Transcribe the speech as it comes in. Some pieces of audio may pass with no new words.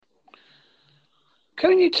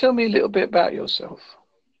Can you tell me a little bit about yourself?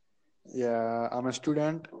 Yeah, I'm a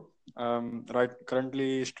student.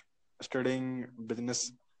 Currently studying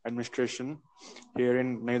business administration here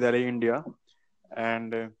in New Delhi, India,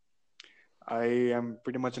 and I am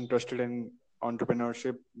pretty much interested in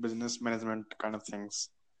entrepreneurship, business management kind of things.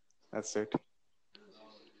 That's it.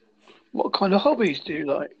 What kind of hobbies do you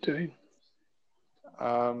like doing?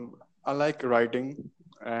 I like writing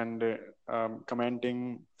and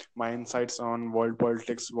commenting my insights on world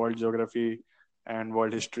politics, world geography, and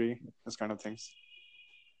world history, those kind of things.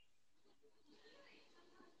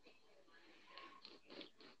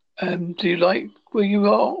 Do you like where you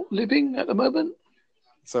are living at the moment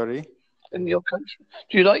Sorry. in your country?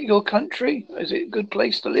 Do you like your country? Is it a good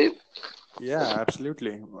place to live? Yeah,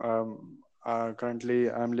 absolutely.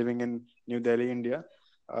 Currently, I'm living in New Delhi, India.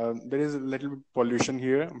 There is a little bit pollution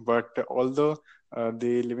here, but although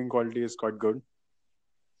the living quality is quite good.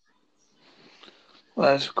 Well,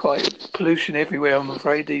 there's quite pollution everywhere, I'm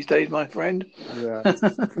afraid, these days, my friend. Yeah,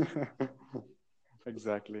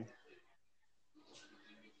 exactly.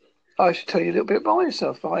 I should tell you a little bit about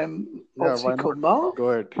myself. I am Yeah, obviously why not? called Mark. Go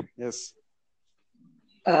ahead. Yes.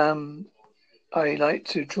 Um, I like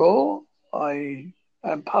to draw. I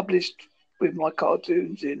am published with my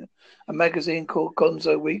cartoons in a magazine called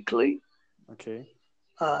Gonzo Weekly. Okay.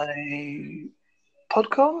 I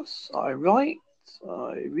podcast. I write.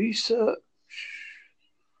 I research.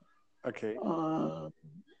 Okay. Uh,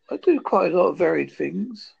 I do quite a lot of varied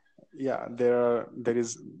things. Yeah, there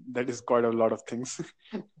is that is quite a lot of things.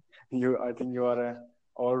 I think you are a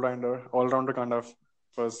all rounder kind of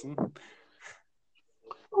person. I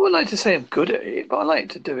would like to say I'm good at it, but I like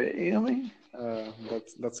to do it. You know what I mean?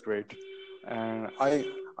 That's great. And I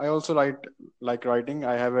also like writing.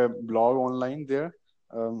 I have a blog online there,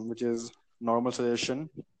 which is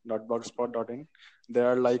normalsuggestion.blogspot.in. There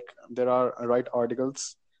are write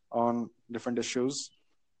articles on different issues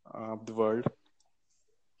of the world.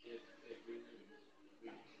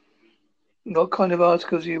 What kind of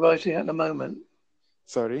articles are you writing at the moment?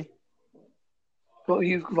 Sorry. What are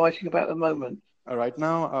you writing about at the moment? Right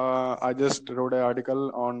now, I just wrote an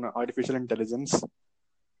article on artificial intelligence.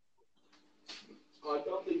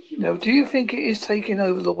 Now, do you think it is taking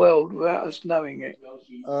over the world without us knowing it?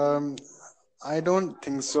 Um, I don't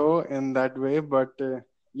think so in that way, but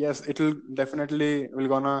yes, it'll definitely will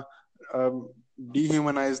gonna um,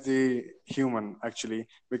 dehumanize the human actually,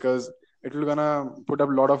 because it will gonna put up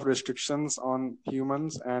a lot of restrictions on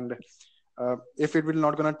humans, and if it will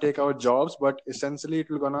not gonna take our jobs, but essentially it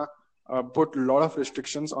will gonna put a lot of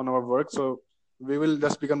restrictions on our work, so we will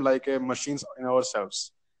just become like a machines in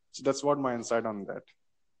ourselves. So that's what my insight on that,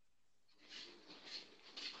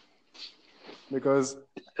 because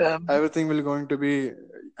Um, everything will going to be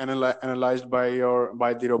analyzed by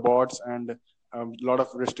the robots, and a lot of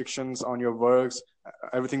restrictions on your works.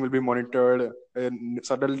 Everything will be monitored,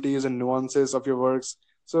 subtleties and nuances of your works,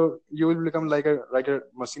 so you will become like a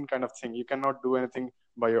machine kind of thing. You cannot do anything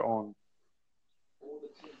by your own.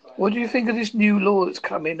 what do you think of this new law that's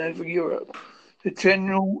come in over Europe? The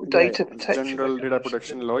General Yeah, Data Protection general data Regulation.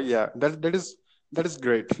 protection law. Yeah, that is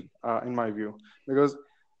great, in my view, because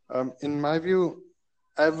in my view,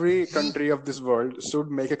 every country of this world should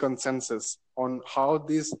make a consensus on how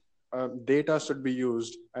these data should be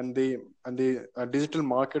used, and the digital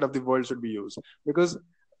market of the world should be used, because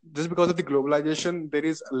just because of the globalization, there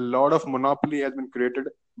is a lot of monopoly has been created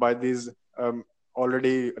by these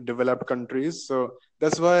already developed countries. So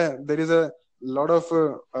that's why there is a lot of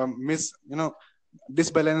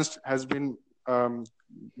disbalance has been um,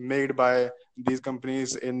 made by these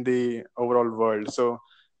companies in the overall world. So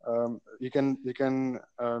you can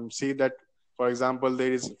see that, for example,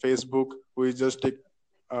 there is Facebook, who is just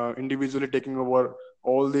individually taking over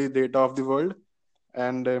all the data of the world,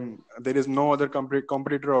 and there is no other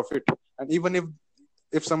competitor of it. And even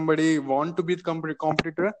if somebody want to be the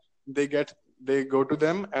competitor, they go to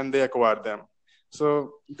them and they acquire them. So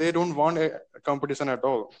they don't want a competition at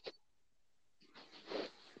all.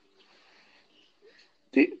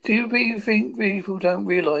 Do you really think people don't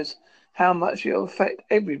realise how much it'll affect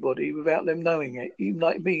everybody without them knowing it, even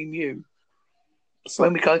like me and you? So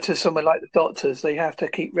When we go to somewhere like the doctors, they have to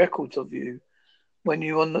keep records of you. When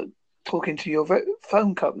you're talking to your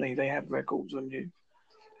phone company, they have records on you.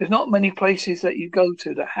 There's not many places that you go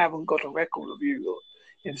to that haven't got a record of you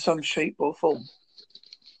in some shape or form.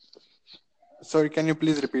 sorry, can you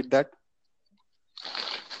please repeat that?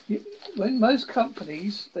 When most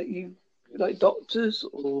companies that you like doctors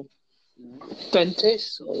or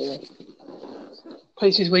dentists or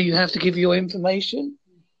places where you have to give your information,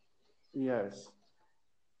 Yes.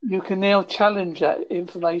 You can now challenge that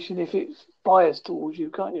information if it's biased towards you,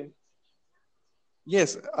 can't you?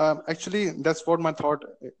 Yes, actually, that's what my thought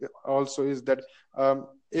also is, that um,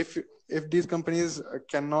 if these companies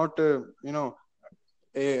cannot,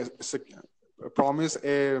 a, sec- promise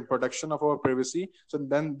a protection of our privacy, so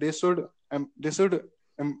then they should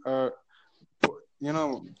um, uh, you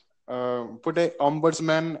know put a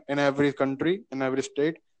ombudsman in every country, in every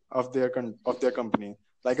state of their company.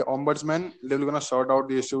 Like an ombudsman, they're gonna sort out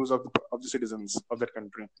the issues of the citizens of that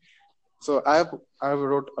country. So I've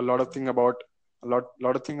wrote a lot of thing about a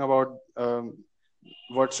lot of thing about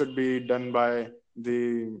what should be done by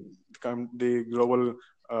the global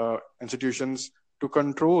institutions to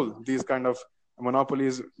control these kind of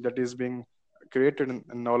monopolies that is being created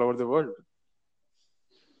in all over the world.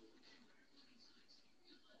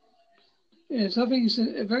 Yes, I think it's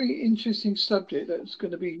a very interesting subject that's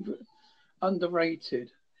going to be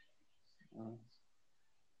underrated. Uh,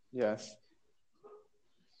 yes.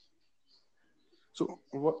 So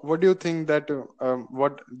what do you think that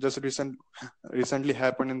what just recently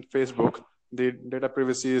happened in Facebook, the data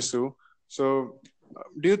privacy issue? So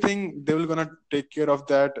do you think they will gonna take care of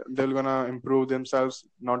that? They will gonna improve themselves,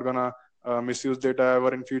 not gonna misuse data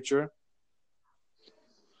ever in future?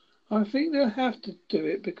 I think they'll have to do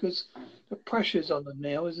it because the pressure's on them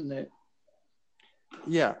now, isn't it?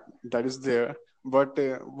 Yeah, that is there. But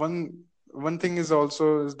one thing is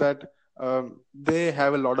also is that they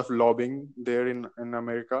have a lot of lobbying there in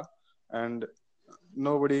America, and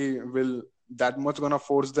nobody will that much gonna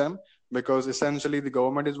force them, because essentially the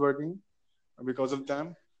government is working because of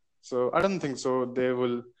them. So I don't think so they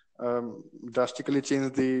will drastically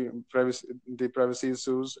change the privacy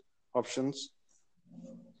issues options.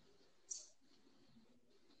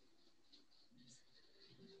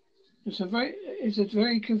 It's a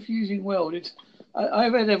very confusing world.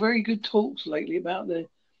 I've had a very good talks lately about the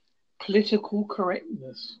political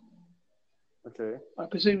correctness. Okay. I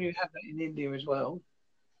presume you have that in India as well.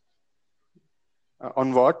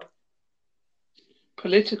 On what?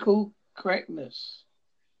 Political correctness.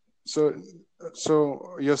 So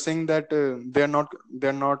so you're saying that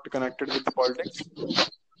they're not connected with the politics?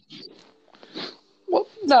 Well,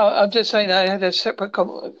 no, I'm just saying I had a separate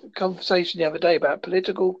conversation the other day about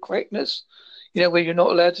political correctness. You know, where you're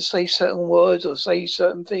not allowed to say certain words or say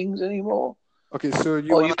certain things anymore, Okay, so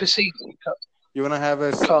you or wanna you perceive that you wanna have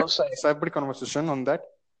a you can't say it. separate conversation on that?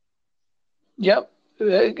 Yep,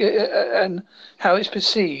 and how it's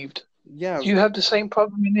perceived. Yeah, Do you have the same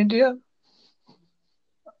problem in India?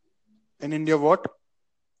 in India, what?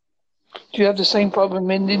 Do you have the same problem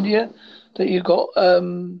in India that you got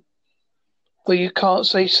where you can't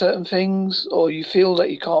say certain things or you feel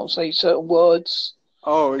that you can't say certain words?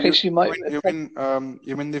 Oh, In case you might,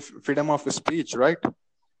 you mean the freedom of speech, right?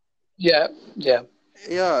 yeah, yeah.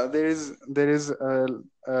 Yeah, there is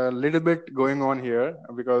a little bit going on here,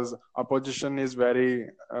 because opposition is very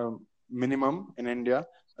minimum in India.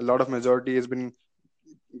 A lot of majority has been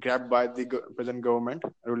grabbed by the present government,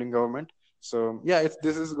 ruling government. So yeah,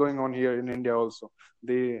 this is going on here in India also.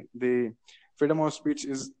 The freedom of speech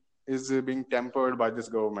is being tempered by this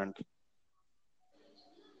government.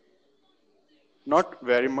 Not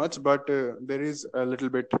very much, but there is a little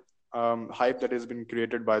bit hype that has been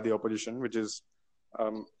created by the opposition, which is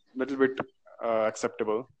little bit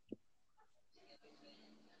acceptable.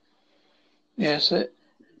 Yes,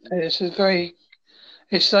 it's a very.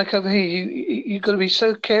 It's like over here. You got to be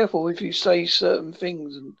so careful if you say certain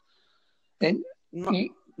things, and No, you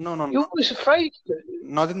no, no, you're no, always afraid.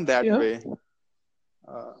 not in that You know. way.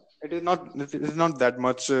 It is not. It is not that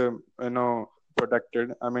much.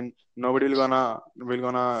 Protected. I mean, nobody will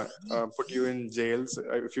gonna put you in jails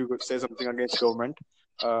if you could say something against government.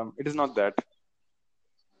 It is not that.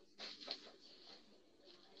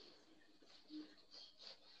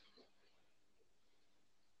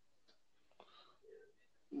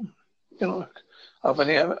 You know. I've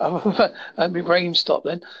only. I've my brain stopped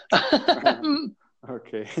then.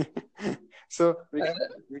 Okay. So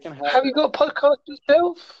we can have. Have you got a podcast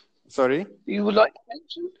yourself? Sorry, You would like to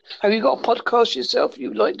mention? Have you got a podcast yourself you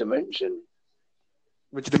would like to mention?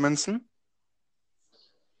 which dimension?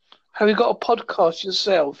 Have you got a podcast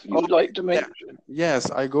yourself you Oh, would like to yeah. mention? Yes,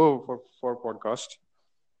 I go for podcast.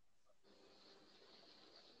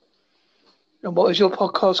 And what is your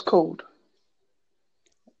podcast called?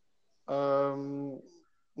 Um,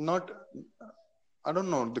 not. I don't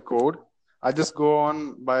know the code. I just go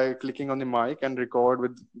on by clicking on the mic and record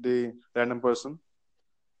with the random person.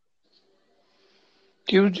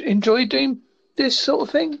 Do you enjoy doing this sort of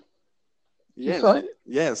thing? You Yes, find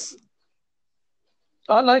yes.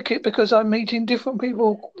 I like it because I'm meeting different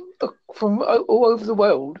people from all over the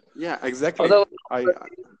world. Yeah, exactly. Although I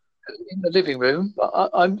in the living room, but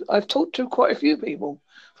I've talked to quite a few people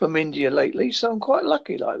from India lately, so I'm quite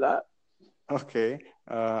lucky like that. Okay.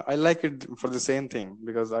 I like it for the same thing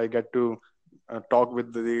because I get to talk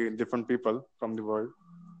with the different people from the world.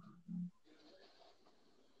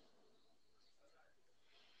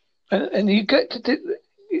 And you get to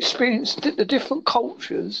experience the different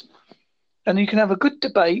cultures, and you can have a good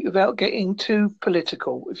debate without getting too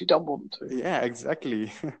political if you don't want to. Yeah,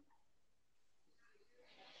 exactly.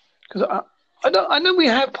 Because I know we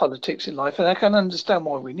have politics in life, and I can understand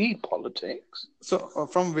why we need politics. So,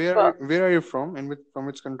 from But where are you from? And from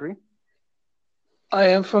which country? I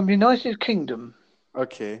am from United Kingdom.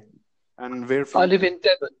 Okay. And where I from? live in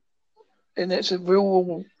Devon, and it's a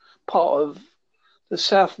rural part of the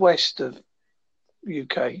southwest of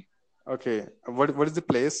UK. Okay. What is the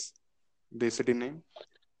place? The city name?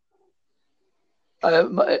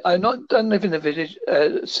 Don't live in a village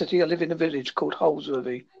city. I live in a village called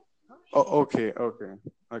Holsworthy. Oh, okay, okay,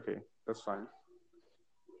 okay. That's fine.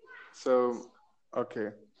 So, okay.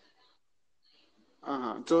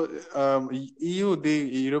 So, EU, the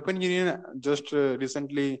European Union, just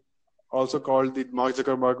recently also called the Mark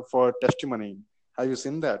Zuckerberg for testimony. Have you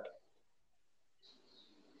seen that?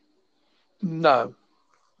 No.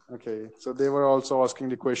 Okay, so they were also asking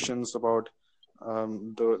the questions about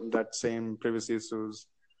that same privacy issues.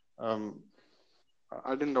 Um,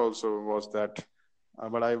 I didn't also watch that,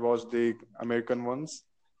 but I watched the American ones,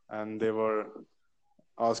 and they were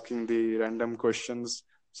asking the random questions.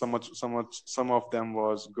 Some of them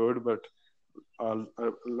was good, but a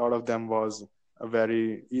lot of them was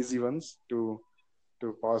very easy ones to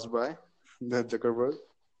pass by. The Zuckerberg.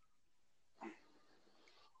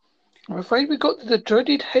 I'm afraid we got the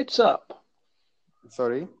dreaded heads up.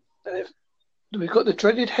 Sorry. We've got the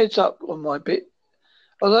dreaded heads up on my bit.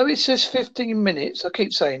 Although it says 15 minutes, I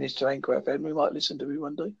keep saying this to Anchor FM, we might listen to me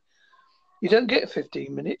one day. You don't get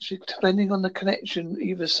 15 minutes, depending on the connection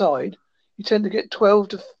either side. You tend to get 12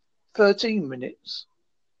 to 13 minutes.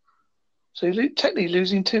 So you're technically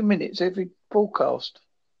losing 2 minutes every broadcast.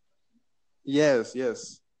 Yes,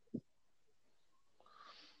 yes.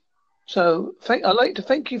 So I'd like to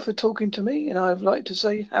thank you for talking to me, and I'd like to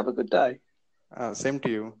say have a good day. Same to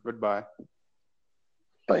you. Goodbye.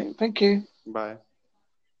 Bye. Thank you. Bye.